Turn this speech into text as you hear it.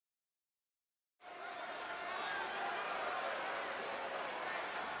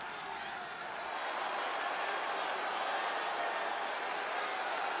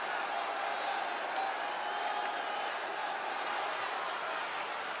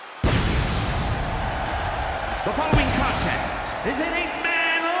The following contest is an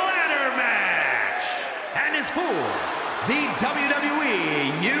 8-man ladder match and is for the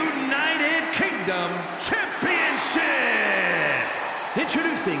WWE United Kingdom Championship.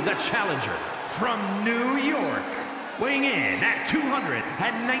 Introducing the challenger from New York, weighing in at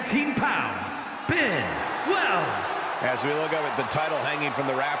 219 pounds, Ben Wells. As we look up at the title hanging from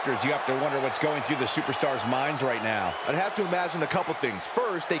the rafters, you have to wonder what's going through the superstars' minds right now. I'd have to imagine a couple things.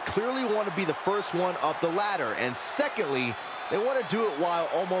 First, they clearly want to be the first one up the ladder. And secondly, they want to do it while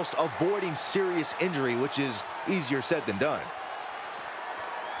almost avoiding serious injury, which is easier said than done.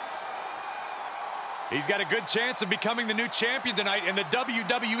 He's got a good chance of becoming the new champion tonight, and the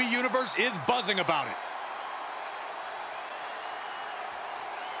WWE Universe is buzzing about it.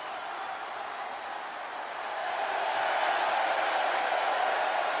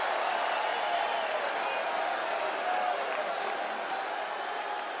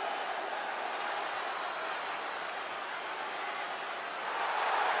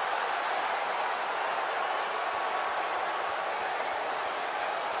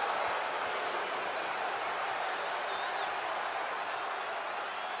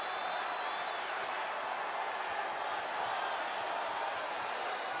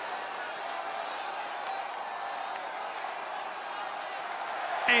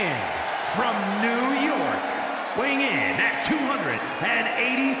 And from New York, weighing in at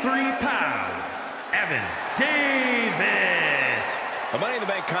 283 pounds, Evan Davis. The Money in the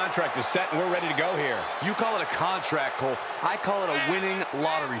Bank contract is set, and we're ready to go here. You call it a contract, Cole. I call it a winning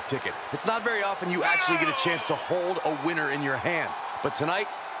lottery ticket. It's not very often you actually get a chance to hold a winner in your hands. But tonight,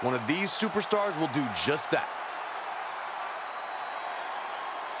 one of these superstars will do just that.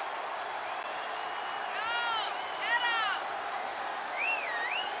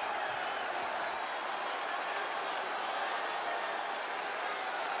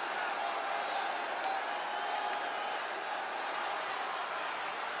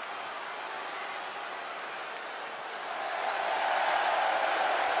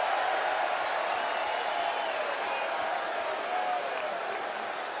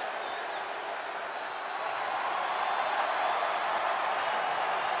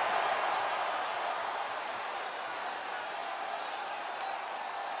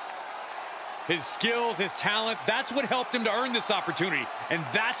 His skills, his talent, that's what helped him to earn this opportunity, and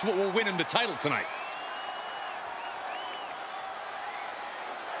that's what will win him the title tonight.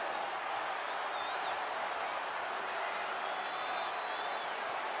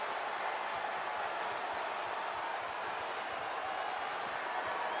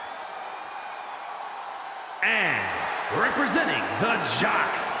 And representing the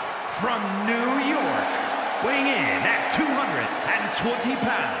Jocks from New York, weighing in at 220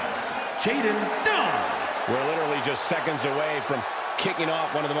 pounds, Jaden Dunn. We're literally just seconds away from kicking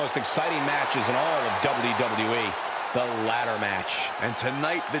off one of the most exciting matches in all of WWE, the ladder match. And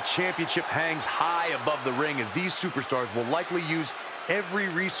tonight, the championship hangs high above the ring as these superstars will likely use every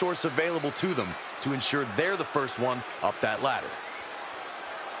resource available to them to ensure they're the first one up that ladder.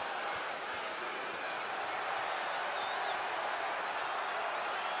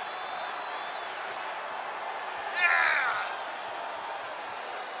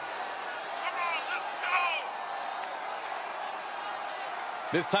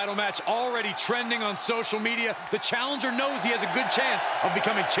 This title match already trending on social media. The challenger knows he has a good chance of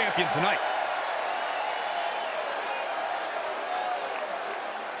becoming champion tonight.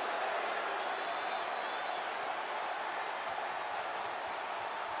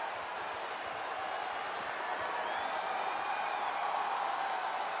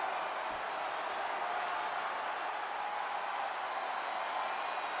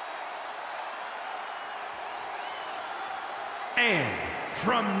 And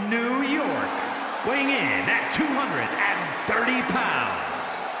from New York, weighing in at 230 pounds,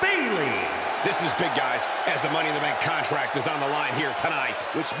 Bayley. This is big, guys, as the Money in the Bank contract is on the line here tonight.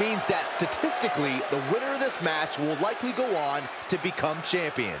 Which means that statistically, the winner of this match will likely go on to become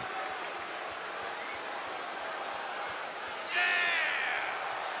champion.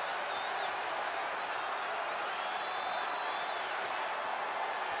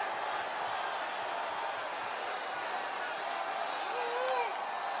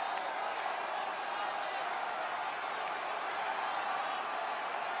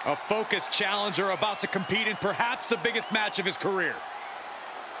 A focused challenger about to compete in perhaps the biggest match of his career.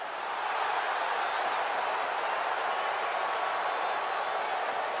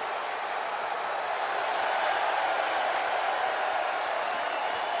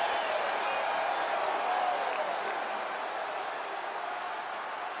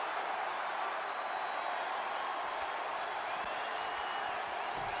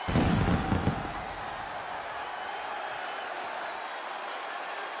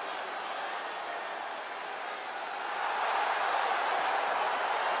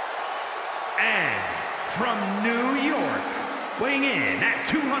 weighing in at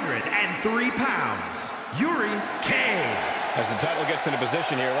 203 pounds, Yuri Kane. As the title gets into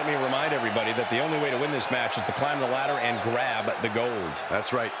position here, let me remind everybody that the only way to win this match is to climb the ladder and grab the gold.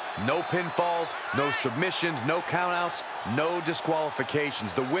 That's right. No pinfalls, no submissions, no countouts, no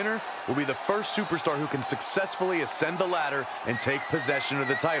disqualifications. The winner will be the first superstar who can successfully ascend the ladder and take possession of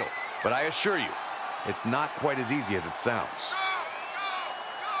the title. But I assure you, it's not quite as easy as it sounds.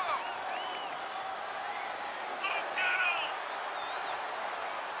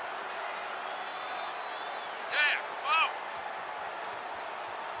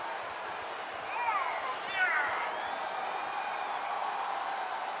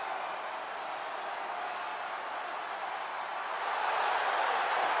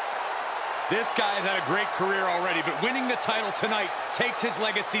 This guy has had a great career already, but winning the title tonight takes his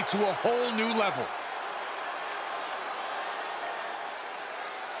legacy to a whole new level.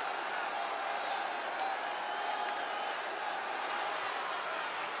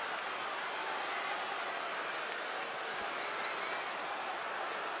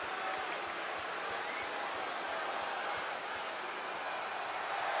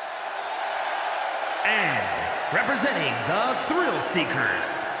 And representing the Thrill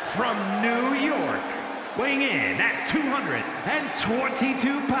Seekers, from New York, weighing in at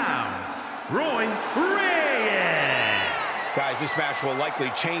 222 pounds, Roy Reyes. Guys, this match will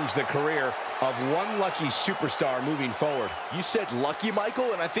likely change the career of one lucky superstar moving forward. You said lucky,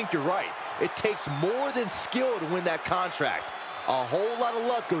 Michael, and I think you're right. It takes more than skill to win that contract. A whole lot of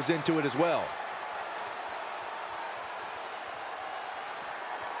luck goes into it as well.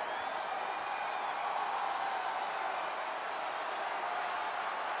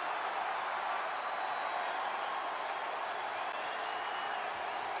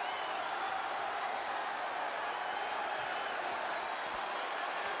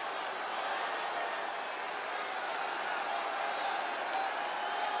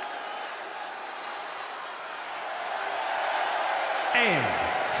 And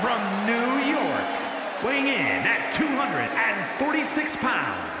from New York, weighing in at 246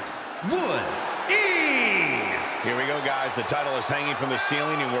 pounds, Wood E. Here we go, guys. The title is hanging from the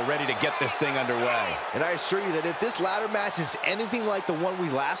ceiling, and we're ready to get this thing underway. And I assure you that if this ladder match is anything like the one we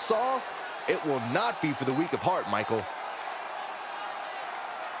last saw, it will not be for the weak of heart, Michael.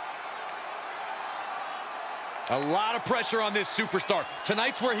 A lot of pressure on this superstar.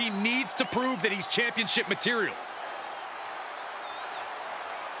 Tonight's where he needs to prove that he's championship material.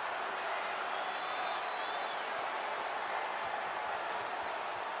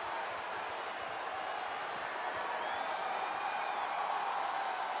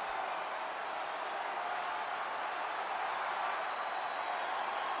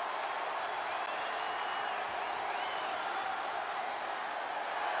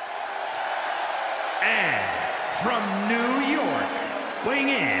 And from New York, weighing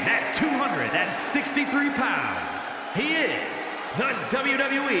in at 263 pounds, he is the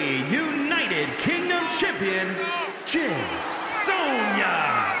WWE United Kingdom Champion, Jey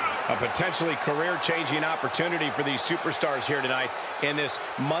Sonya. A potentially career-changing opportunity for these superstars here tonight in this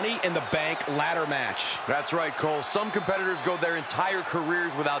Money in the Bank ladder match. That's right, Cole. Some competitors go their entire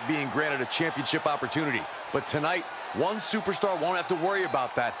careers without being granted a championship opportunity. But tonight, one superstar won't have to worry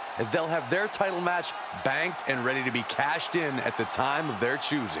about that, as they'll have their title match banked and ready to be cashed in at the time of their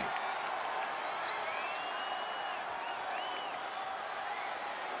choosing.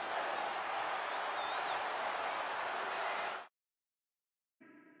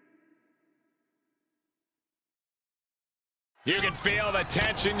 You can feel the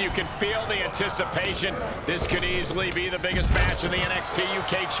tension. You can feel the anticipation. This could easily be the biggest match in the NXT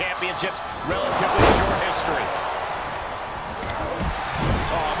UK Championship's relatively short history.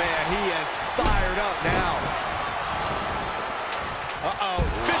 Oh, man, he is fired up now. Uh-oh,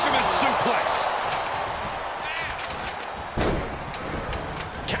 fisherman suplex.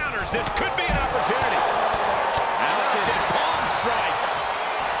 Counters. This could be an opportunity. Mounted palm strikes.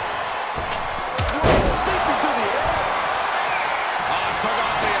 Leaping through the air. Took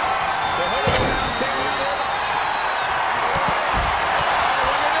off the hood of the house, taking out the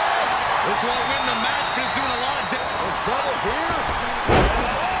look at this. This won't win the match, but it's doing a lot of damage. Trouble here.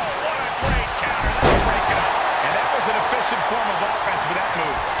 Oh, what a great counter. That'll break it up. And that was an efficient form of offense with that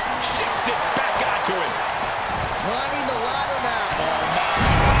move. Shifts it back onto him. Climbing the ladder now. Oh, my.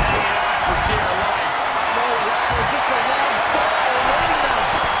 Hanging on for dear life. No ladder, just a long fall awaiting them.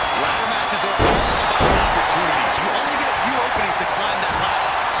 Ladder matches are all about opportunities. You only get a few openings to climb that ladder.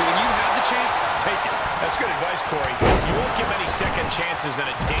 So when you have the chance, take it. That's good advice, Corey. You won't give many second chances in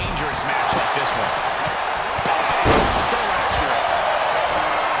a dangerous match like this one. So accurate.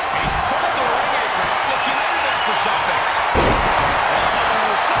 He's pulled the ring apron, looking in there for something.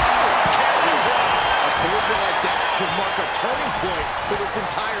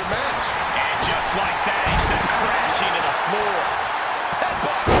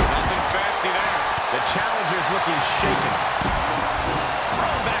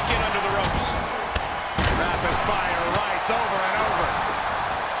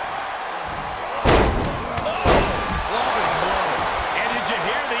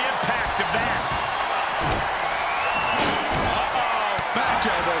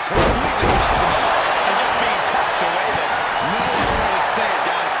 completely cuts them off. And just being touched away there. No one can really say it,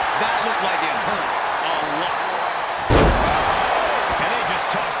 guys. That looked like it hurt a lot. And they just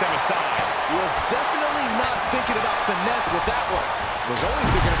tossed them aside. Was definitely not thinking about finesse with that one. Was only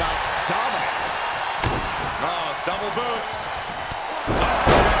thinking about dominance. Oh, double boots.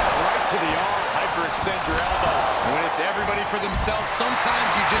 Right to the arm. Hyperextend your elbow. When it's everybody for themselves, sometimes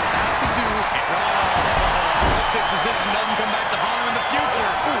you just have to do it. If this decision doesn't come back to haunt him in the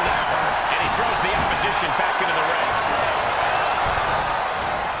future. Ooh, that hurt. And he throws the opposition back into the ring.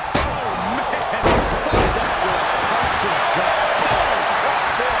 Oh, man. Find that with a punch to the gut.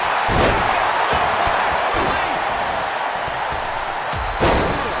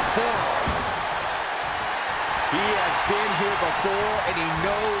 He has been here before, and he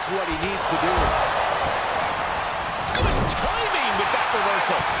knows what he needs to do. Good timing with that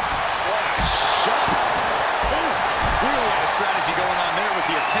reversal. What a shot. Clearly had a strategy going on there with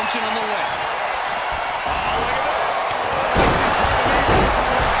the attention on the leg. Oh, look at this.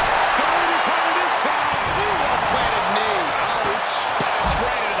 Well-planted knee. Ouch.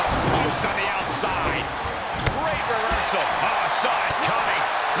 Straight into the post on the outside. Great reversal. Oh, saw it coming.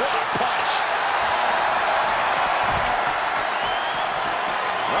 What a punch.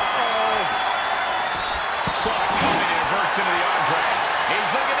 Saw it coming and burst into the arm drag. He's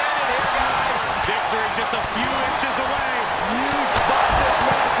looking at it here, guys. Victory just a few inches away. Huge spot this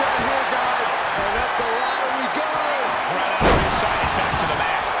match right here, guys. And up the ladder we go. Right out of inside and back to the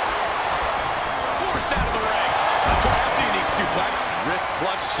mat. Forced out of the ring. Okay, that's a unique suplex. Wrist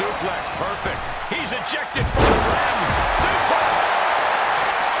clutch suplex, perfect. He's ejected from the ring. Suplex.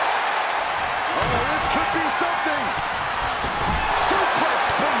 Oh, this could be something. Suplex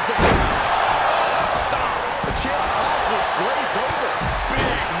brings it down. Stop. The champ's eyes were glazed over.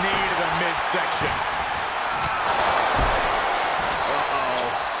 Big knee to the midsection.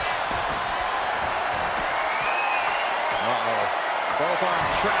 Both arms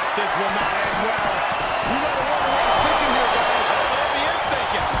trapped. This will not end well. You gotta wonder what he's thinking here, guys. What he is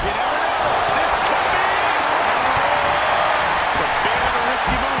thinking. You never know. This could be. It's a bit of a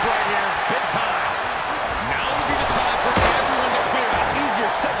risky move right here. Big time. Now would be the time for everyone to clear out.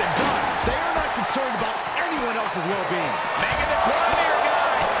 Easier said than done. They are not concerned about anyone else's well-being. Making the climb here,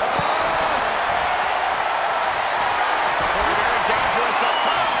 guys. Very, very dangerous up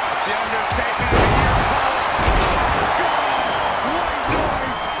top. It's the understatement of the year. White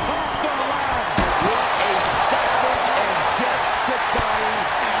noise off the ladder. What a savage and death-defying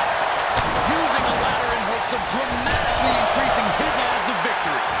act. Using a ladder in hopes of dramatically increasing his odds of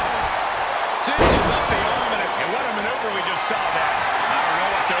victory. Cinches up the arm, and what a maneuver we just saw there. I don't know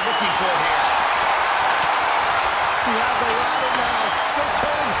what they're looking for here. He has a ladder now. No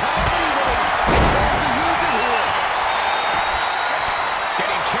telling how many ways he tries to use it here.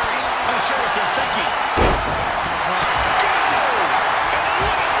 Getting carried. Unsure what they're thinking.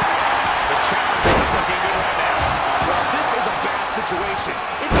 The challenger not looking good right now. Well, this is a bad situation.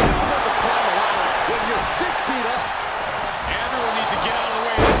 It's difficult to climb a ladder when you're this beat up. Everyone needs to get out of the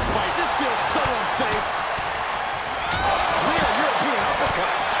way of this fight. This feels so unsafe. Rear European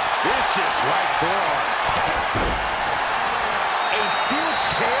uppercut. Vicious right forearm. A steel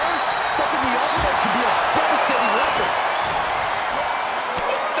chair? Something we all know can be a devastating weapon.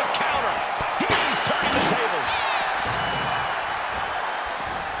 The counter. He's turning the tables.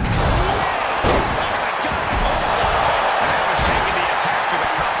 Oh, my God. And that was taking the attack to the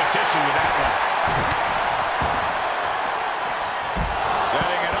competition with that one.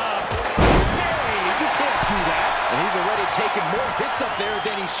 Setting it up. Hey, you can't do that. And he's already taken more hits up there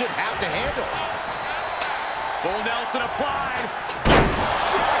than he should have to handle. Full Nelson applied.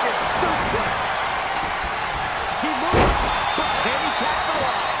 Dragon suplex. He moved, but can he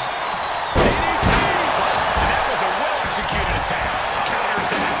capitalize? DDT. And that was a well-executed attack. Counters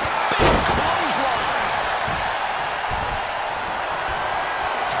that. Big clothesline.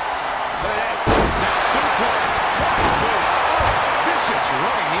 Look at this. Snap suplex. What a move. Vicious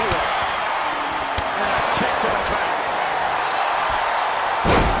running knee lift. And a kick to the back.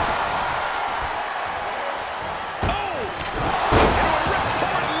 Oh! Into a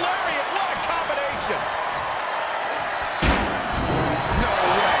ripcord lariat. What a combination. No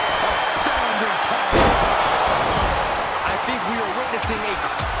way. Astounding power. I think we are witnessing a...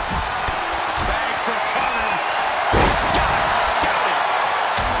 Thanks for covering. He's got it scouted.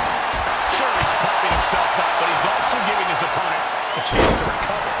 Sure, he's pumping himself up, but he's also giving his opponent a chance to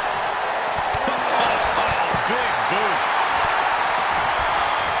recover. Big boot.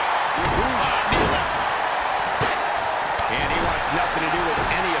 Knee lift. And he wants nothing to do with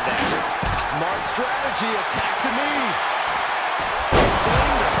any of that. Smart strategy. Attack the knee.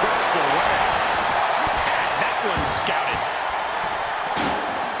 Boom.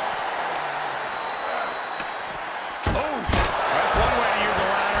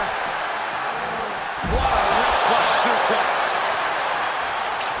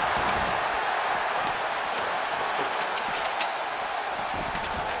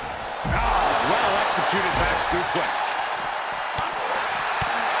 executed back suplex.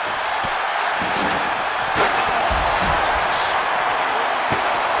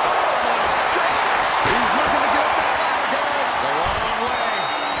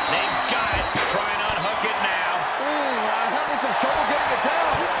 Trouble getting it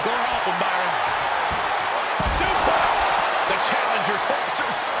down. Go help him, Byron. Suplex. The challenger's hopes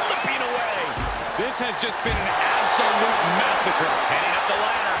are slipping away. This has just been an absolute massacre. Heading up the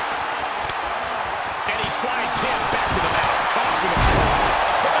ladder. And he slides him back to the mat. Caught with a punch.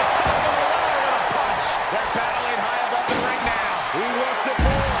 From the top of the ladder and a punch. They're battling high above the ring now. He wants it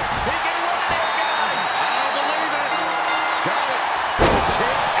more. He can win it here, guys. I don't believe it. Got it. The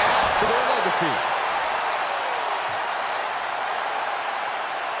champ adds to their legacy.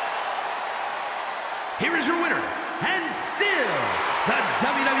 Here is your winner, and still the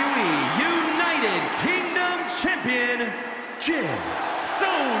WWE United Kingdom Champion, Jim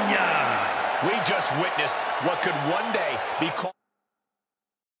Sonya. We just witnessed what could one day be called